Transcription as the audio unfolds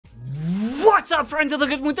What's up, friends of the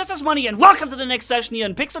good mood? This is Money, and welcome to the next session here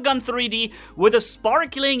in Pixel Gun 3D with a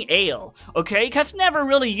sparkling ale. Okay, I've never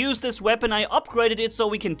really used this weapon. I upgraded it so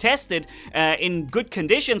we can test it in good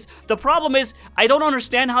conditions. The problem is, I don't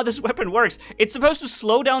understand how this weapon works. It's supposed to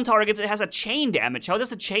slow down targets. It has a chain damage. How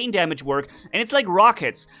does a chain damage work? And it's like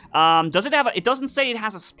rockets. Does it have a... It doesn't say it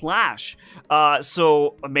has a splash.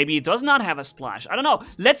 So maybe it does not have a splash. I don't know.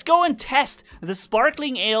 Let's go and test the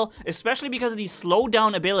sparkling ale, especially because of the slow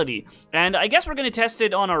down ability. And I guess we're gonna test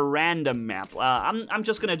it on a random map. I'm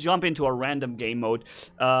just gonna jump into a random game mode.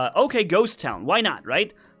 Okay, Ghost Town. Why not,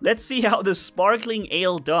 right? Let's see how the sparkling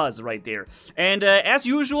ale does right there. And as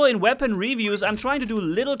usual in weapon reviews, I'm trying to do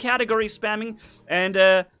little category spamming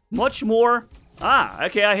and much more. Ah,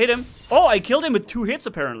 okay, I hit him. Oh, I killed him with 2 hits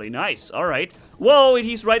apparently. Nice. All right. Whoa, and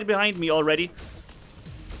he's right behind me already.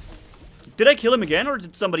 Did I kill him again, or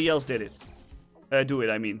did somebody else did it? Do it,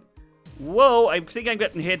 I mean. Whoa, I think I'm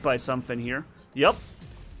getting hit by something here. Yep.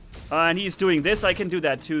 And he's doing this. I can do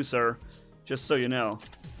that too, sir. Just so you know.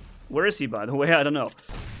 Where is he, by the way? I don't know.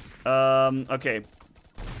 Okay.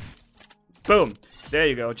 Boom. There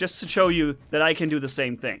you go. Just to show you that I can do the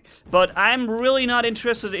same thing. But I'm really not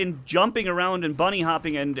interested in jumping around and bunny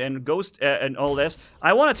hopping and ghost and all this.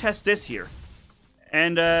 I want to test this here.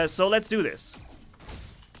 And so let's do this.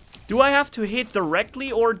 Do I have to hit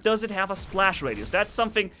directly, or does it have a splash radius? That's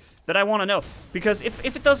something that I want to know. Because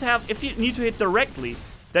if it does have, if you need to hit directly,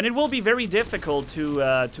 then it will be very difficult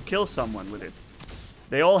to kill someone with it.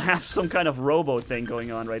 They all have some kind of robo thing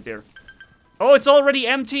going on right there. Oh, it's already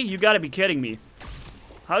empty? You gotta be kidding me.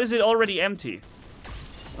 How is it already empty?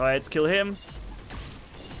 Alright, let's kill him.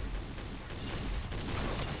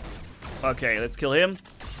 Okay, let's kill him.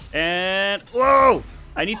 And whoa!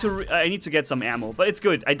 I need to get some ammo, but it's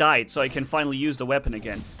good. I died, so I can finally use the weapon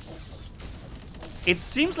again. It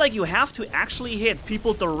seems like you have to actually hit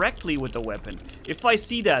people directly with the weapon, if I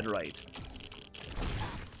see that right.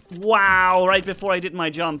 Wow, right before I did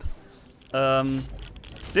my jump.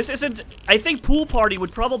 This isn't... I think Pool Party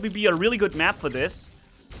would probably be a really good map for this.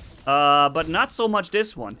 But not so much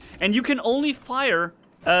this one. And you can only fire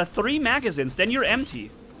 3 magazines, then you're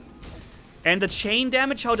empty. And the chain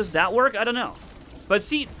damage, how does that work? I don't know. But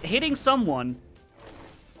see, hitting someone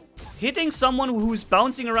who's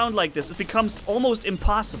bouncing around like this, it becomes almost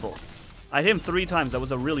impossible. I hit him 3 times. That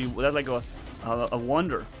was a really, that's like a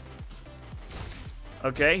wonder.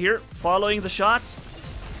 Okay, here, following the shots,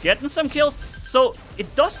 getting some kills. So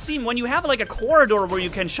it does seem when you have like a corridor where you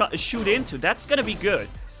can shoot into, that's gonna be good.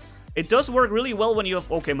 It does work really well when you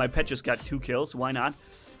have, okay, my pet just got 2 kills. Why not?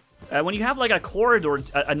 When you have like a corridor,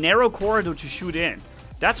 a narrow corridor to shoot in,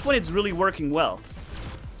 that's when it's really working well.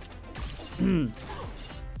 And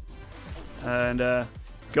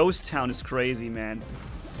Ghost Town is crazy, man.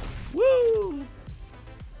 Woo!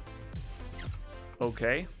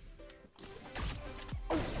 Okay.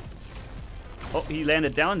 Oh, he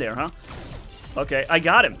landed down there, huh? Okay, I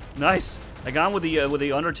got him. Nice. I got him with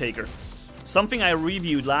the Undertaker. Something I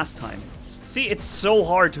reviewed last time. See, it's so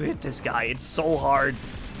hard to hit this guy. It's so hard.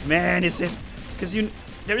 Man, is it? Because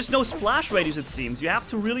there is no splash radius, it seems. You have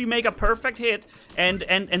to really make a perfect hit. And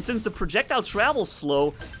since the projectile travels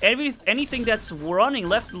slow, anything that's running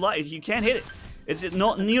left and right, you can't hit it. It's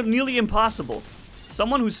not nearly impossible.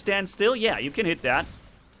 Someone who stands still, yeah, you can hit that.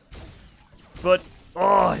 But,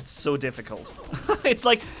 oh, it's so difficult. It's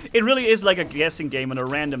like, it really is like a guessing game and a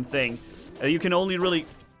random thing. You can only really...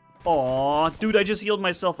 Aw, dude, I just healed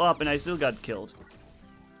myself up and I still got killed.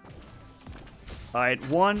 Alright,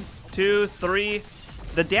 1, 2, 3...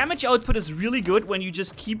 The damage output is really good when you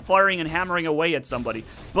just keep firing and hammering away at somebody.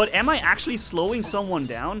 But am I actually slowing someone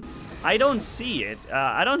down? I don't see it.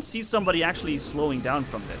 I don't see somebody actually slowing down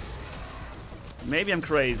from this. Maybe I'm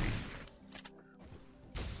crazy.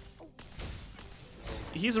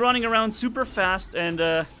 He's running around super fast and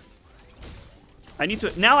I need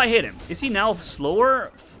to... Now I hit him. Is he now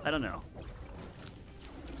slower? I don't know.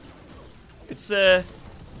 It's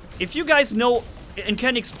if you guys know... and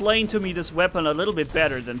can explain to me this weapon a little bit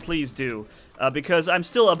better, then please do. Because I'm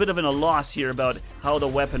still a bit of a loss here about how the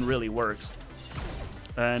weapon really works.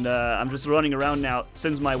 And I'm just running around now.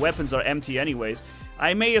 Since my weapons are empty anyways,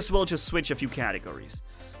 I may as well just switch a few categories.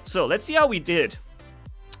 So, let's see how we did.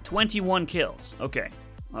 21 kills. Okay.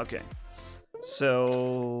 Okay.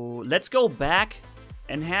 So, let's go back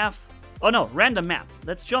and have... Oh no, random map.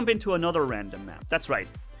 Let's jump into another random map. That's right.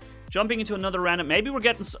 Jumping into another random... Maybe we're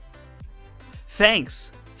getting...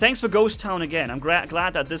 Thanks. Thanks for Ghost Town again. I'm glad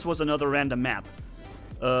that this was another random map.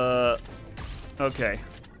 Okay.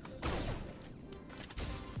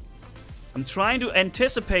 I'm trying to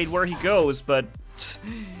anticipate where he goes, but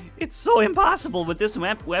It's so impossible with this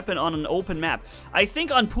weapon on an open map. I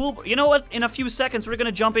think on pool... You know what? In a few seconds, we're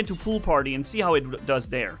gonna jump into pool party and see how it does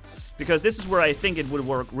there. Because this is where I think it would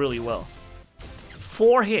work really well.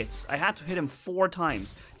 4 hits. I had to hit him 4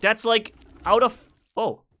 times. That's like out of...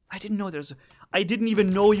 Oh, I didn't know there's... I didn't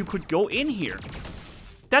even know you could go in here.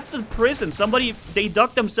 That's the prison. Somebody... They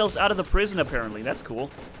ducked themselves out of the prison, apparently. That's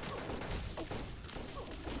cool.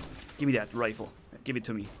 Give me that rifle. Give it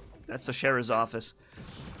to me. That's the sheriff's office.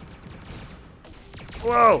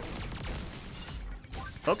 Whoa!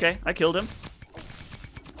 Okay, I killed him.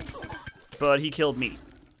 But he killed me.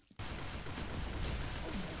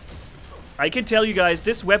 I can tell you guys,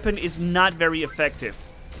 this weapon is not very effective.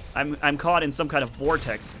 I'm caught in some kind of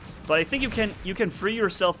vortex. But I think you can free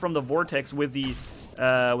yourself from the vortex with the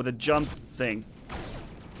jump thing.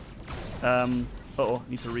 Uh-oh,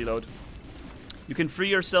 need to reload. You can free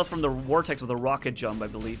yourself from the vortex with a rocket jump, I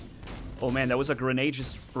believe. Oh man, that was a grenade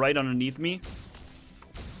just right underneath me.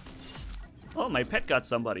 Oh, my pet got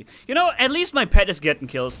somebody. You know, at least my pet is getting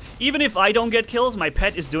kills. Even if I don't get kills, my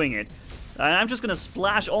pet is doing it. And I'm just gonna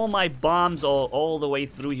splash all my bombs all the way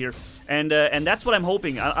through here. And that's what I'm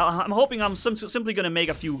hoping. I'm hoping I'm simply gonna make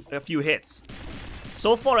a few hits.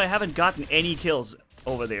 So far, I haven't gotten any kills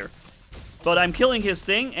over there. But I'm killing his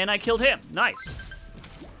thing, and I killed him. Nice.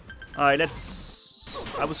 Alright, let's...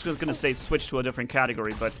 I was just gonna say switch to a different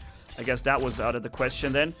category, but I guess that was out of the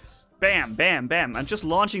question then. Bam, bam, bam. I'm just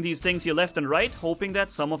launching these things here left and right, hoping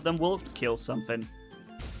that some of them will kill something.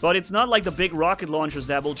 But it's not like the big rocket launchers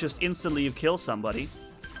that will just instantly kill somebody.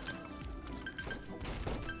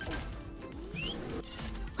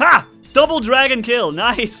 Ha! Double dragon kill.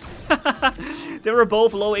 Nice. They were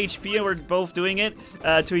both low HP and we're both doing it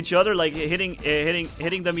to each other, like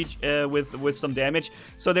hitting them each with some damage.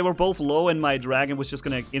 So they were both low, and my dragon was just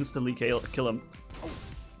gonna instantly kill them.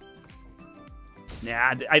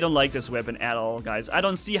 Nah, I don't like this weapon at all, guys. I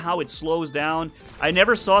don't see how it slows down. I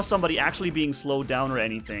never saw somebody actually being slowed down or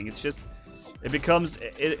anything. It's just, it becomes,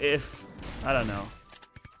 if I don't know.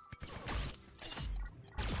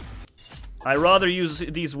 I rather use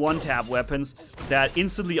these one-tap weapons that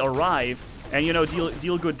instantly arrive and, you know,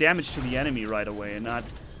 deal good damage to the enemy right away and not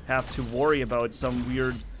have to worry about some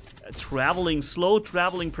weird slow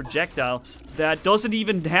traveling projectile that doesn't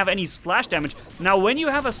even have any splash damage. Now, when you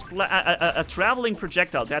have a traveling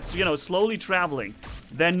projectile that's, you know, slowly traveling,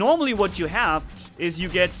 then normally what you have is you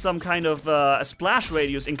get some kind of a splash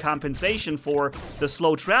radius in compensation for the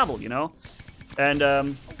slow travel, you know?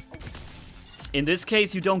 And in this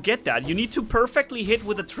case, you don't get that. You need to perfectly hit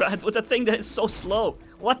with a thing that is so slow.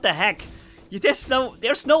 What the heck?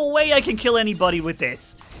 There's no way I can kill anybody with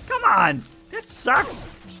this. Come on, that sucks.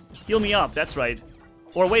 Heal me up, that's right.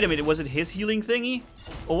 Or wait a minute, was it his healing thingy?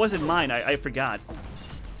 Or was it mine? I forgot.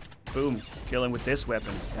 Boom, kill him with this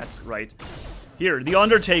weapon. That's right. Here, the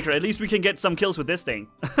Undertaker. At least we can get some kills with this thing.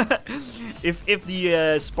 If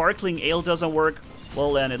the sparkling ale doesn't work,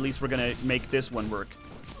 well then at least we're gonna make this one work.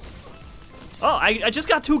 Oh, I just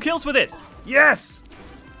got 2 kills with it. Yes!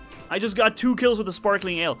 I just got 2 kills with the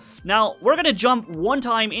sparkling ale. Now, we're gonna jump one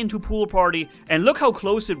time into pool party, and look how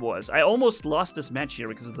close it was. I almost lost this match here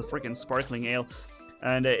because of the freaking sparkling ale.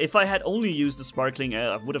 And if I had only used the sparkling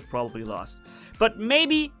ale, I would have probably lost. But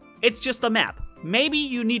maybe it's just a map. Maybe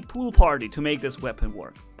you need pool party to make this weapon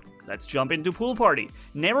work. Let's jump into pool party.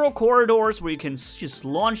 Narrow corridors where you can just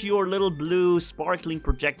launch your little blue sparkling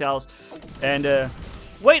projectiles. And,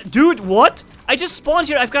 wait, dude, what? I just spawned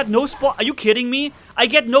here. I've got no spawn. Are you kidding me? I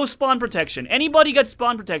get no spawn protection. Anybody gets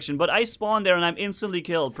spawn protection, but I spawn there and I'm instantly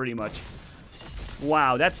killed, pretty much.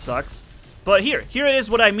 Wow, that sucks. But here it is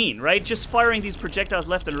what I mean, right? Just firing these projectiles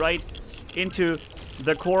left and right into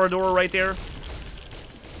the corridor right there.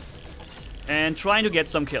 And trying to get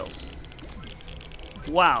some kills.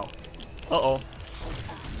 Wow. Uh-oh.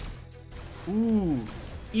 Ooh.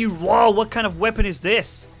 Whoa, what kind of weapon is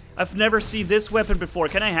this? I've never seen this weapon before.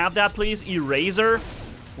 Can I have that, please? Eraser?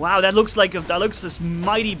 Wow, that looks this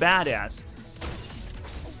mighty badass.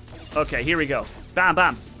 Okay, here we go. Bam,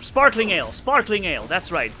 bam. Sparkling ale. Sparkling ale.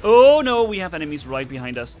 That's right. Oh, no, we have enemies right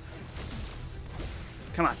behind us.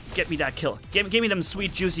 Come on, get me that kill. Give me them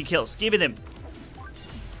sweet, juicy kills. Give me them.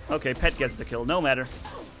 Okay, pet gets the kill. No matter.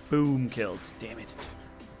 Boom, killed. Damn it.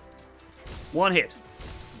 1 hit.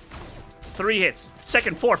 3 hits.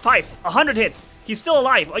 Second, 4, 5. 100 hits. He's still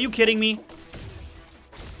alive. Are you kidding me?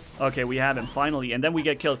 Okay, we have him finally, and then we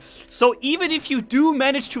get killed. So even if you do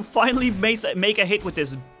manage to finally make a hit with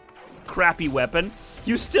this crappy weapon,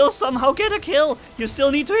 you still somehow get a kill. You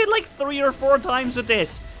still need to hit like 3 or 4 times with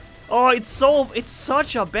this. Oh, it's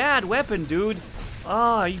such a bad weapon, dude.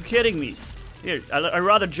 Ah, are you kidding me? Here, I'd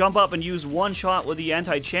rather jump up and use one shot with the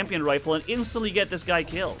anti-champion rifle and instantly get this guy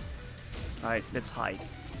killed. Alright, let's hide.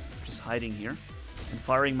 Just hiding here and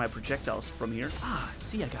firing my projectiles from here. Ah,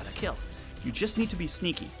 see, I got a kill. You just need to be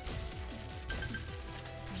sneaky.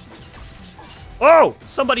 Oh!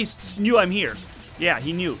 Somebody knew I'm here. Yeah,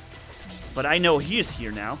 he knew. But I know he is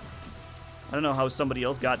here now. I don't know how somebody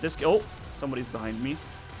else got this. Oh, somebody's behind me.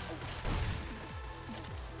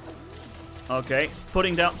 Okay,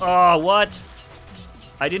 putting down. Oh, what?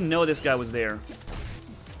 I didn't know this guy was there.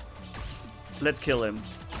 Let's kill him.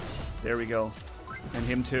 There we go. And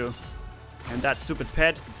him too. And that stupid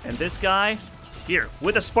pet. And this guy. Here,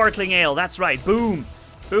 with a sparkling ale. That's right. Boom.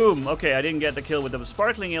 Boom. Okay, I didn't get the kill with the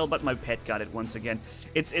sparkling ale, but my pet got it once again.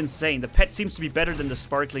 It's insane. The pet seems to be better than the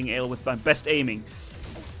sparkling ale with my best aiming.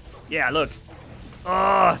 Yeah, look.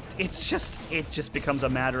 Oh, it just becomes a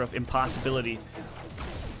matter of impossibility.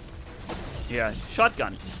 Yeah,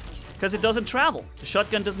 shotgun. Because it doesn't travel. The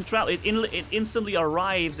shotgun doesn't travel. It instantly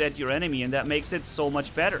arrives at your enemy, and that makes it so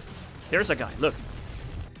much better. There's a guy. Look.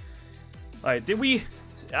 Alright, did we...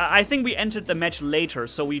 I think we entered the match later,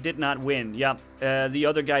 so we did not win. Yeah, the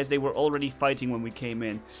other guys, they were already fighting when we came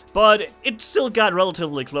in. But it still got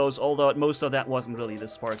relatively close, although most of that wasn't really the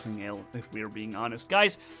sparkling ale, if we're being honest.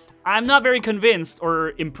 Guys, I'm not very convinced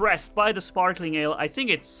or impressed by the sparkling ale. I think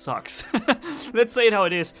it sucks. Let's say it how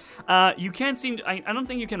it is. You can't seem... I don't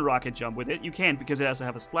think you can rocket jump with it. You can't, because it has to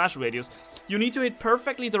have a splash radius. You need to hit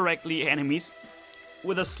perfectly directly enemies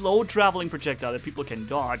with a slow traveling projectile that people can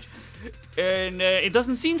dodge. And it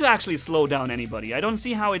doesn't seem to actually slow down anybody. I don't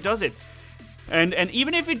see how it does it. And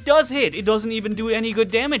even if it does hit, it doesn't even do any good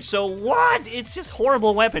damage. So what? It's just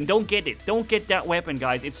horrible weapon. Don't get it. Don't get that weapon,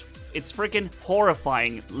 guys. It's freaking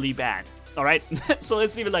horrifyingly bad. Alright? So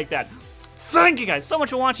let's leave it like that. Thank you guys so much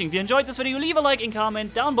for watching. If you enjoyed this video, leave a like and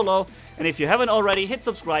comment down below. And if you haven't already, hit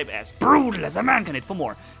subscribe as brutal as a man can hit for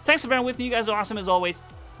more. Thanks for bearing with me. You guys are awesome as always.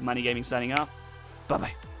 Money Gaming signing off.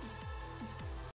 Bye-bye.